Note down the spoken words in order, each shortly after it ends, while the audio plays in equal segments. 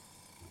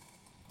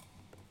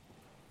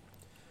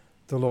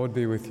The Lord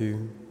be with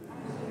you.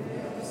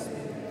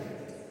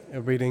 A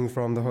reading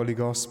from the Holy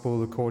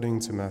Gospel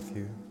according to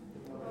Matthew.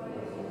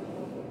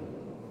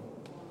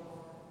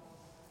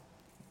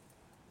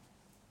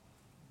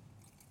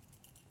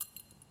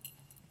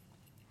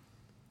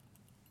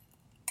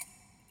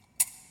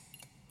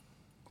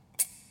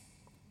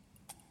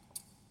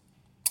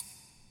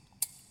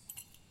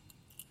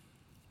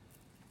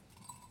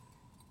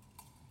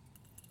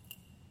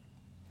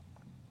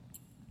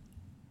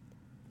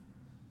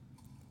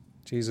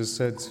 Jesus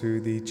said to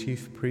the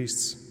chief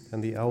priests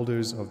and the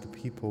elders of the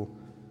people,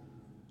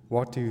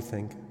 "What do you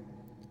think?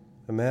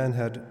 A man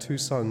had 2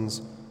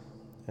 sons,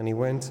 and he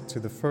went to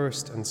the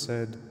first and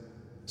said,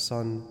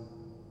 'Son,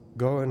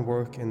 go and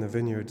work in the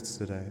vineyards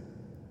today.'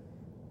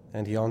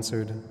 And he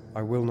answered,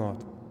 'I will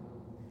not.'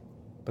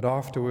 But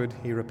afterward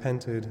he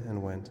repented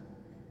and went.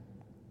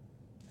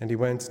 And he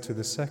went to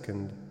the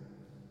second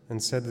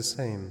and said the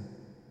same.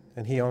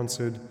 And he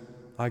answered,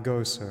 'I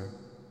go, sir,'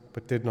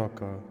 but did not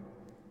go.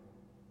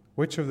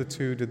 Which of the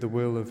 2 did the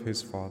will of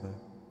his father?"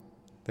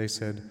 They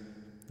said,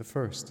 "The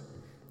first."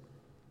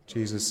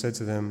 Jesus said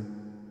to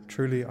them,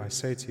 "Truly I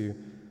say to you,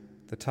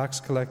 the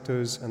tax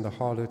collectors and the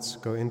harlots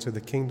go into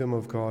the kingdom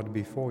of God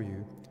before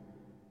you.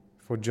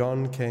 For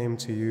John came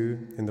to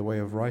you in the way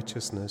of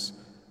righteousness,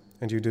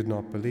 and you did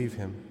not believe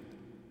him.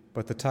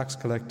 But the tax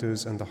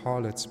collectors and the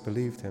harlots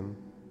believed him.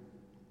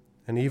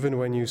 And even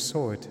when you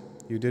saw it,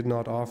 you did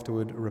not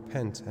afterward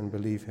repent and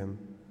believe him."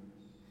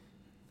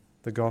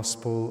 The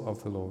Gospel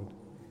of the Lord.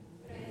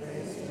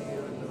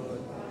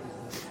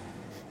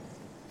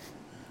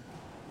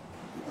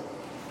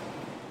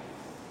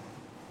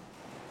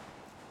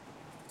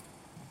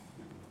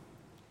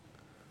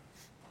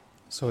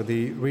 So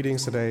the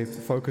readings today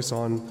focus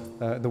on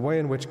the way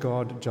in which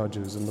God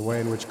judges, and the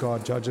way in which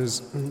God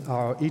judges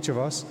each of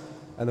us,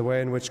 and the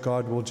way in which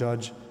God will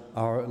judge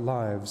our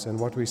lives. And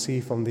what we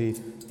see from the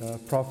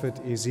prophet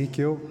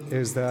Ezekiel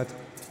is that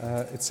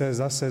it says,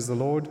 "Thus says the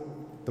Lord,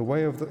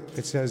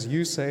 it says,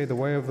 you say the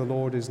way of the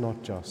Lord is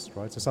not just,"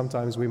 right? So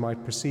sometimes we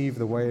might perceive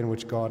the way in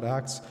which God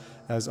acts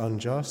as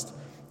unjust,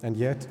 and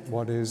yet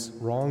what is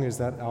wrong is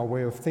that our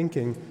way of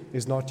thinking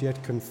is not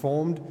yet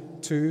conformed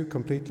to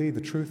completely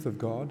the truth of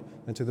God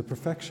and to the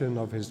perfection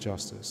of his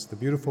justice, the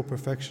beautiful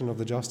perfection of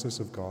the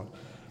justice of God.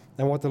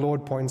 And what the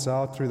Lord points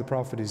out through the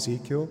prophet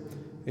Ezekiel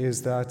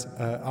is that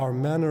our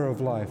manner of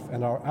life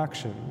and our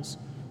actions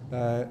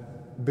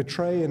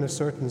betray, in a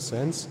certain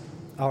sense,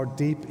 our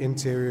deep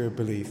interior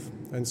belief.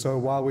 And so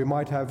while we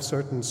might have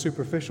certain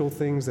superficial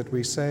things that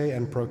we say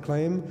and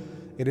proclaim,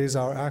 it is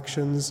our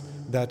actions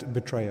that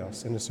betray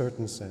us in a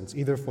certain sense,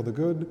 either for the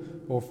good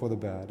or for the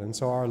bad. And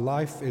so our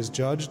life is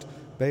judged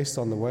based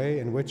on the way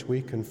in which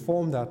we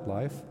conform that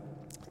life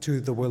to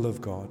the will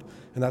of God.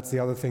 And that's the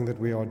other thing that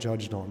we are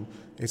judged on.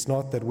 It's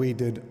not that we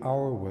did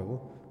our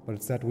will, but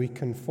it's that we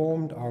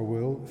conformed our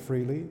will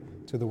freely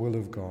to the will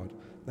of God.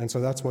 And so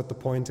that's what the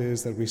point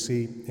is that we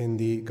see in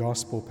the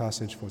gospel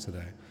passage for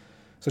today.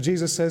 So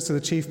Jesus says to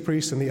the chief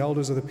priests and the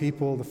elders of the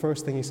people, the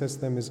first thing he says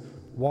to them is,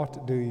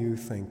 "What do you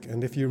think?"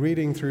 And if you're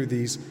reading through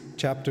these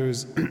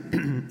chapters,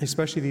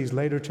 especially these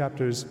later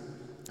chapters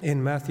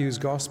in Matthew's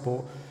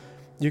gospel,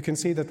 you can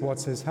see that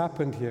what has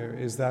happened here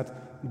is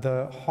that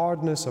the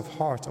hardness of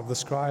heart of the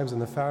scribes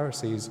and the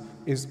Pharisees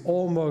is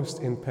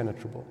almost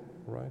impenetrable,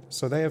 right?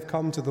 So they have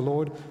come to the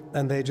Lord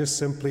and they just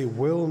simply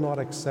will not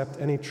accept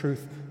any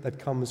truth that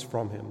comes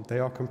from him. They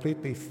are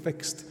completely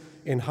fixed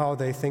in how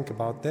they think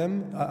about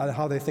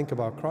how they think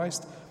about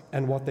Christ,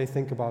 and what they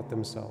think about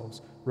themselves.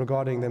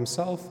 Regarding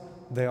themselves,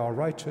 they are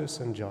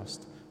righteous and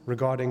just.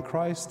 Regarding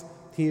Christ,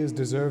 he is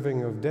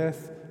deserving of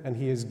death, and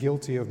he is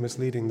guilty of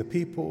misleading the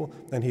people,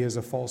 and he is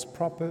a false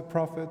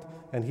prophet,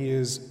 and he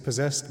is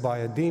possessed by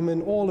a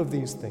demon. All of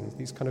these things,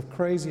 these kind of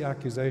crazy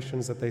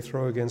accusations that they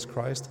throw against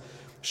Christ,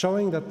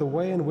 showing that the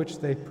way in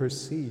which they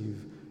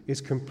perceive is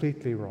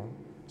completely wrong.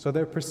 So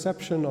their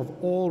perception of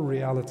all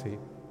reality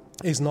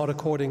is not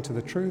according to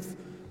the truth,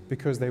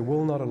 because they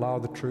will not allow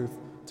the truth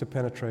to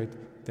penetrate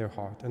their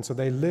heart. And so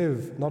they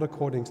live not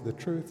according to the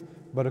truth,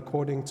 but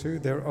according to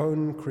their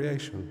own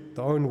creation,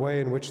 the own way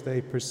in which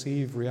they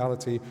perceive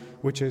reality,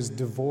 which is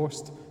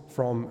divorced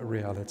from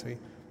reality.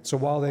 So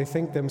while they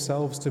think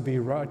themselves to be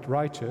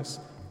righteous,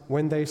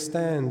 when they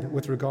stand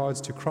with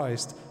regards to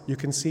Christ, you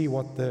can see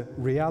what the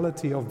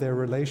reality of their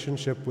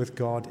relationship with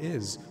God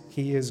is.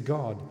 He is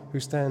God who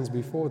stands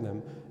before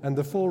them. And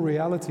the full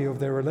reality of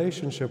their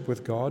relationship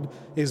with God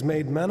is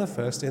made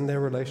manifest in their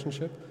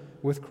relationship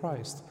with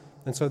Christ.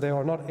 And so they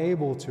are not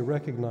able to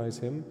recognize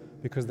him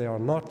because they are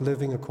not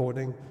living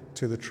according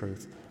to the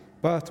truth.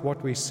 But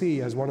what we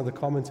see, as one of the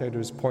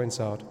commentators points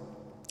out,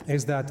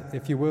 is that,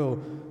 if you will,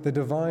 the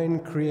divine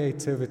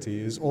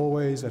creativity is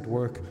always at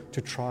work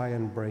to try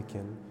and break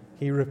in.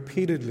 He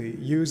repeatedly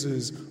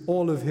uses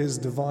all of his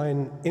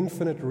divine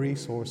infinite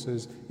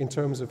resources in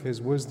terms of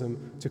his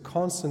wisdom to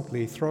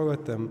constantly throw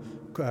at them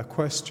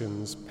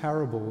questions,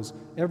 parables,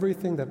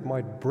 everything that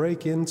might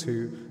break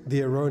into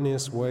the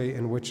erroneous way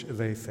in which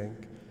they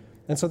think.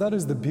 And so that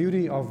is the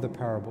beauty of the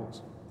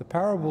parables. The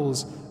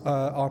parables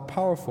are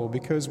powerful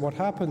because what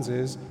happens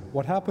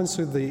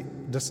to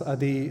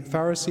the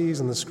Pharisees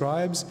and the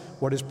scribes,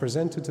 what is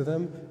presented to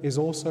them is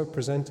also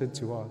presented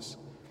to us.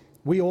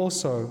 We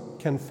also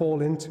can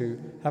fall into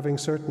having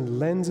certain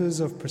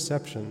lenses of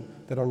perception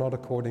that are not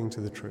according to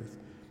the truth.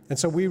 And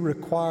so we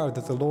require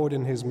that the Lord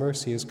in His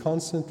mercy is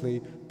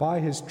constantly,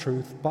 by His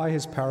truth, by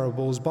His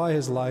parables, by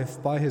His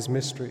life, by His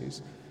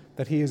mysteries,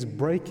 that He is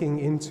breaking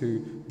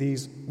into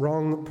these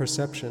wrong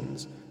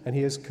perceptions and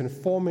He is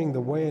conforming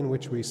the way in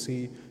which we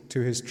see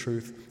to His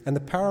truth. And the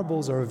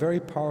parables are a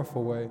very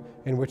powerful way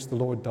in which the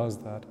Lord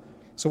does that.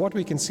 So what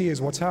we can see is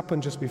what's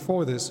happened just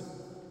before this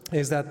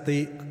is that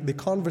the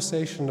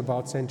conversation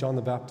about St. John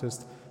the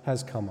Baptist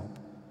has come up.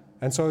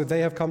 And so they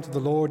have come to the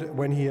Lord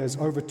when He has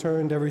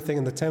overturned everything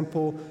in the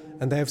temple,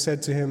 and they have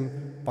said to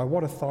Him, "By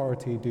what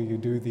authority do you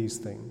do these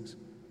things?"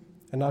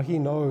 And now He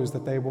knows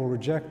that they will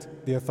reject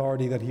the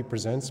authority that He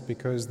presents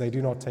because they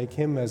do not take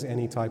Him as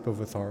any type of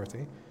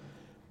authority.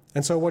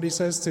 And so what He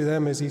says to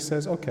them is He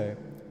says, okay,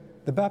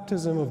 the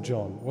baptism of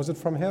John, was it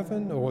from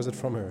heaven or was it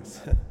from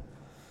earth?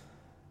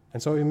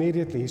 And so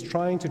immediately He's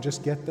trying to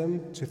just get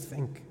them to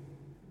think.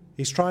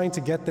 He's trying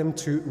to get them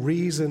to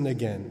reason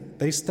again.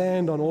 They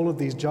stand on all of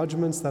these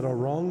judgments that are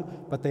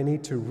wrong, but they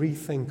need to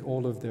rethink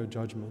all of their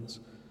judgments.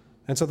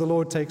 And so the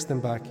Lord takes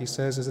them back. He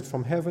says, is it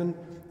from heaven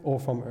or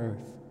from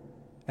earth?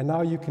 And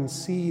now you can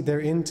see their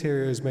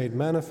interior is made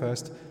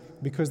manifest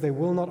because they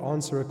will not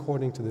answer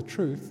according to the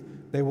truth.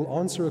 They will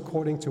answer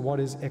according to what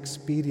is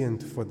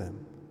expedient for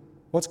them.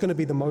 What's going to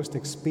be the most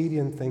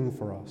expedient thing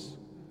for us?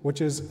 Which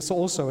is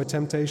also a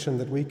temptation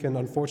that we can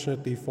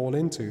unfortunately fall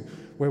into,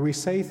 where we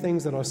say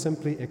things that are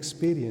simply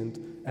expedient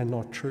and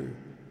not true.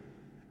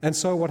 And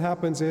so what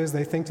happens is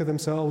they think to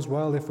themselves,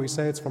 well, if we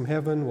say it's from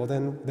heaven, well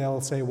then they'll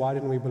say, why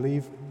didn't we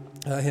believe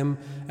Him?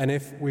 And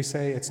if we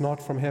say it's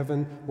not from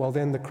heaven, well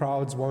then the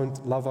crowds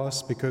won't love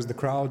us because the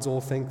crowds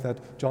all think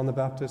that John the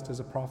Baptist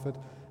is a prophet.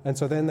 And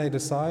so then they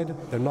decide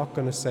they're not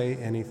going to say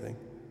anything.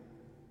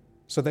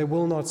 So they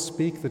will not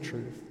speak the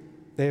truth.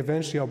 They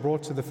eventually are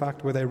brought to the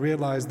fact where they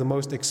realize the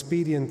most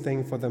expedient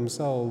thing for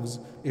themselves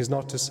is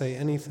not to say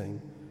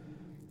anything.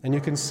 And you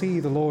can see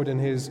the Lord in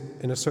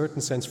a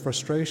certain sense,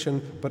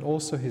 frustration, but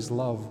also His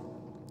love.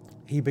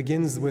 He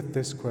begins with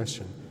this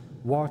question: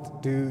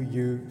 what do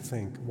you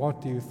think?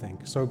 What do you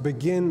think? So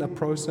begin a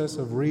process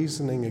of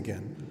reasoning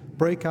again.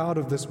 Break out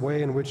of this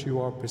way in which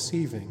you are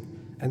perceiving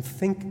and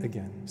think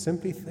again.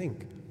 Simply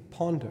think,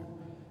 ponder.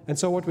 And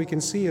so what we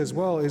can see as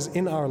well is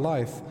in our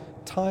life,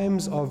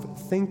 times of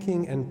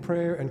thinking and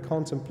prayer and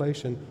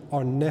contemplation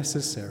are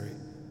necessary.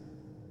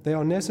 They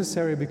are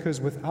necessary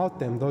because without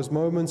them, those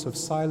moments of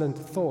silent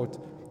thought,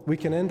 we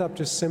can end up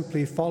just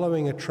simply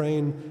following a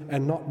train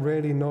and not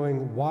really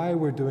knowing why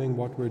we're doing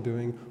what we're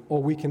doing,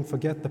 or we can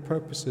forget the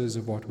purposes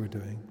of what we're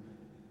doing.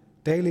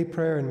 Daily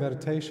prayer and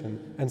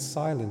meditation and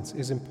silence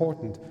is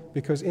important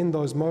because in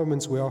those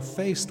moments we are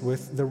faced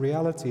with the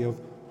reality of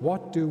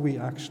what do we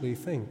actually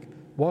think?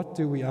 What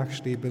do we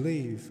actually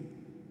believe?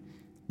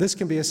 This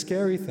can be a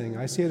scary thing.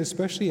 I see it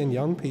especially in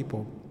young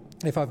people.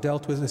 If I've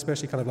dealt with,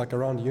 especially kind of like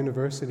around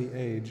university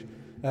age,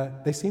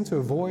 they seem to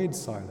avoid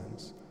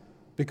silence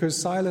because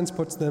silence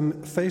puts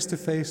them face to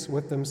face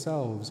with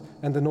themselves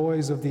and the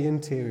noise of the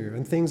interior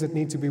and things that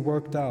need to be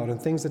worked out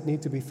and things that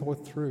need to be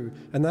thought through.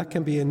 And that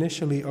can be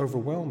initially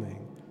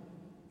overwhelming.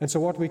 And so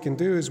what we can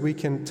do is we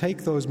can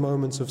take those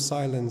moments of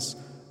silence,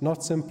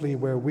 not simply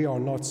where we are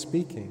not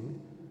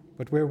speaking,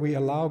 but where we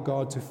allow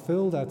God to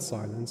fill that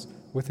silence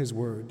with His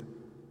Word.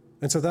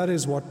 And so that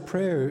is what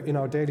prayer in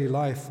our daily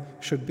life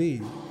should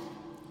be.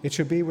 It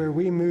should be where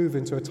we move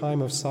into a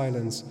time of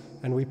silence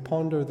and we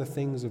ponder the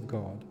things of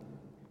God.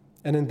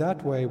 And in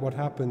that way, what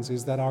happens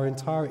is that our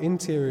entire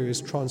interior is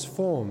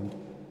transformed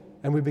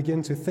and we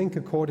begin to think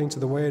according to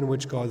the way in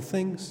which God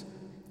thinks,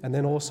 and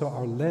then also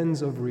our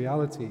lens of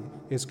reality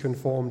is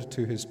conformed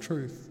to His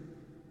truth.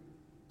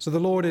 So the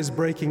Lord is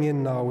breaking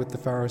in now with the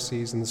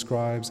Pharisees and the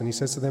scribes, and He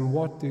says to them,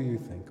 what do you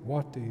think?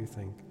 What do you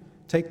think?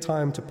 Take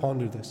time to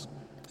ponder this.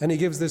 And He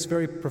gives this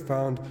very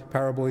profound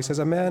parable. He says,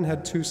 a man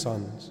had 2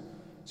 sons.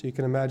 So you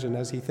can imagine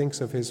as he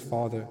thinks of his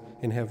Father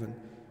in heaven.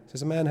 He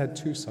says, a man had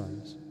 2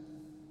 sons.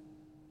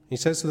 He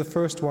says to the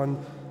first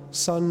one,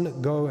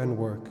 son, go and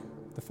work.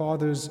 The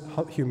father's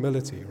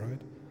humility,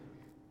 right?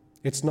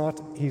 He's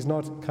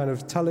not kind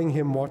of telling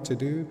him what to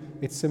do.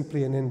 It's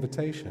simply an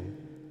invitation.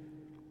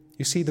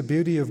 You see the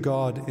beauty of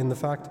God in the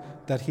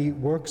fact that He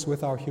works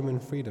with our human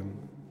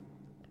freedom.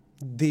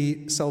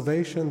 The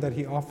salvation that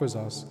He offers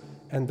us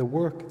and the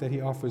work that He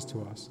offers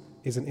to us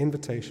is an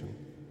invitation.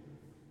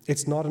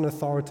 It's not an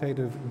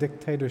authoritative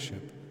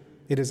dictatorship.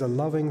 It is a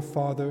loving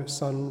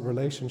father-son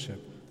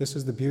relationship. This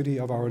is the beauty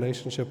of our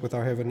relationship with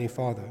our Heavenly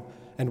Father.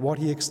 And what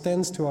He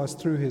extends to us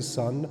through His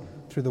Son,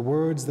 through the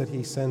words that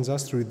He sends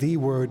us, through the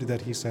Word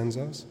that He sends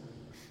us,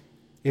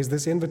 is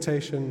this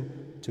invitation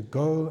to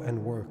go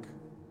and work.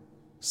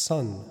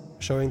 Son,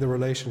 showing the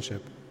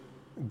relationship.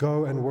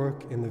 Go and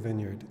work in the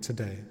vineyard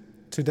today.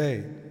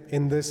 Today,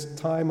 in this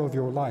time of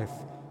your life,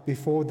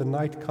 before the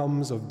night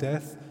comes of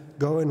death,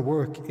 go and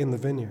work in the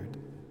vineyard.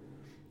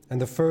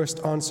 And the first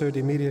answered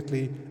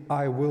immediately,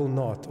 I will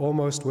not,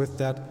 almost with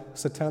that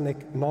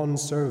satanic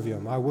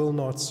non-servium, I will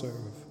not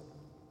serve.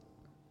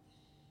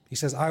 He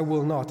says, I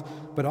will not,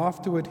 but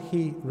afterward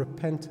he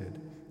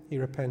repented. He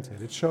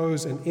repented. It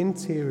shows an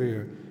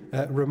interior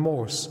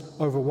remorse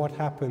over what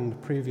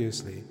happened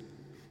previously.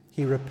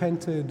 He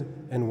repented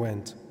and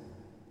went.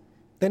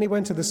 Then he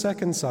went to the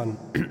second son,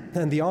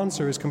 and the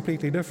answer is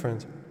completely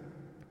different.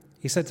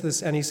 He said the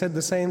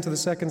same to the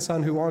second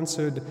son, who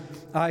answered,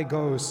 I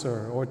go,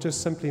 sir, or it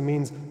just simply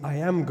means, I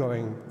am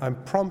going, I'm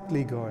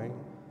promptly going.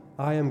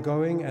 I am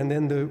going, and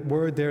then the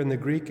word there in the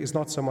Greek is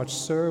not so much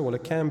sir, well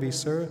it can be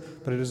sir,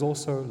 but it is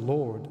also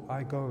Lord.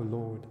 I go,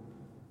 Lord.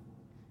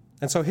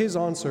 And so his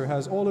answer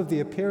has all of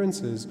the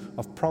appearances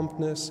of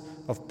promptness,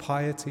 of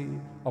piety,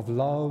 of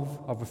love,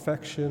 of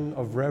affection,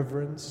 of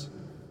reverence.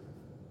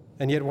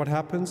 And yet what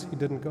happens? He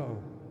didn't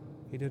go.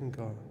 He didn't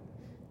go.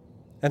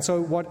 And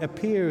so what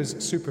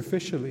appears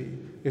superficially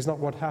is not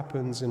what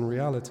happens in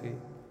reality.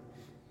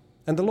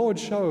 And the Lord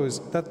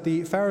shows that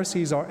the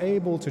Pharisees are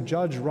able to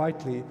judge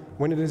rightly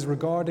when it is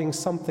regarding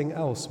something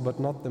else but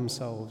not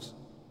themselves.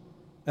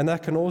 And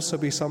that can also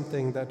be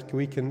something that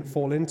we can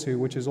fall into,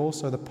 which is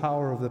also the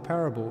power of the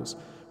parables.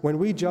 When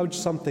we judge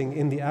something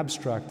in the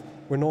abstract,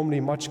 we're normally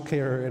much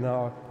clearer in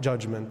our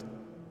judgment.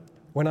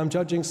 When I'm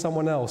judging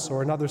someone else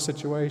or another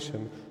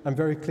situation, I'm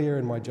very clear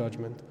in my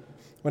judgment.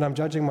 When I'm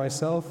judging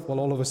myself, well,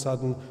 all of a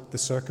sudden, the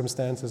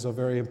circumstances are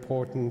very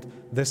important.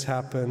 This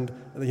happened,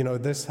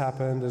 this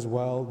happened as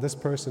well. This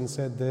person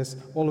said this.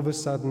 All of a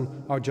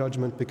sudden, our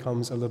judgment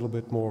becomes a little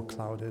bit more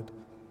clouded.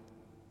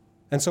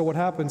 And so what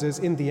happens is,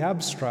 in the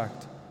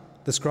abstract,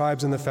 the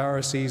scribes and the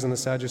Pharisees and the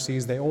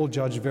Sadducees, they all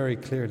judge very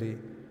clearly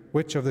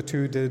which of the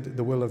two did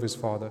the will of his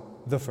Father.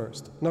 The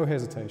first. No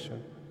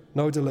hesitation,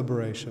 no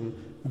deliberation.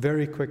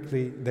 Very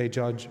quickly, they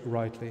judge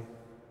rightly.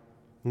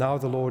 Now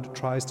the Lord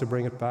tries to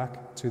bring it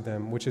back to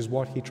them, which is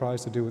what he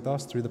tries to do with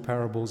us through the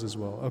parables as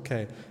well.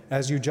 Okay,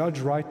 as you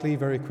judge rightly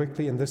very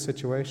quickly in this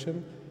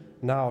situation,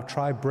 now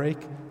try break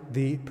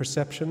the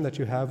perception that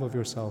you have of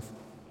yourself.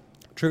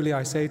 Truly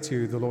I say to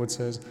you, the Lord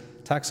says,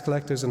 tax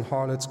collectors and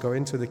harlots go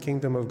into the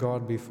kingdom of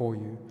God before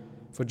you.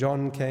 For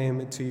John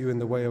came to you in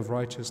the way of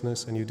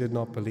righteousness, and you did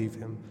not believe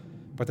him.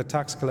 But the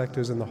tax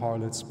collectors and the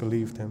harlots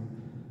believed him.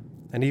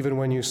 And even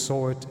when you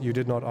saw it, you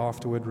did not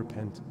afterward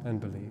repent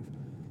and believe.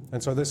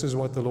 And so this is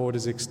what the Lord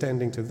is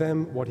extending to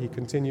them, what he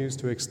continues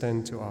to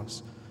extend to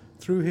us.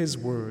 Through his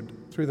word,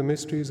 through the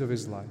mysteries of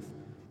his life,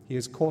 he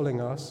is calling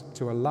us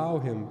to allow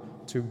him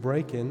to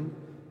break in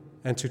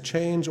and to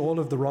change all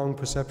of the wrong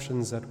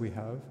perceptions that we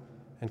have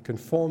and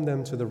conform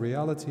them to the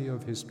reality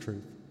of his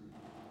truth.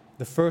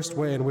 The first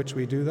way in which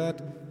we do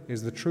that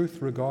is the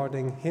truth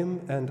regarding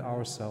him and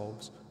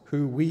ourselves,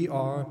 who we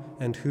are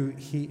and who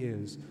he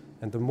is.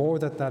 And the more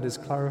that is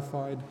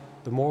clarified,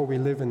 the more we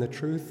live in the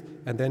truth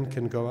and then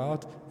can go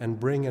out and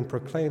bring and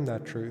proclaim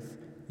that truth,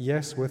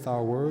 yes, with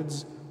our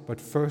words, but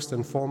first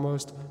and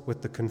foremost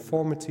with the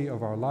conformity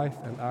of our life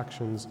and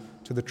actions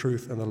to the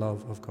truth and the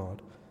love of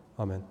God.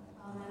 Amen.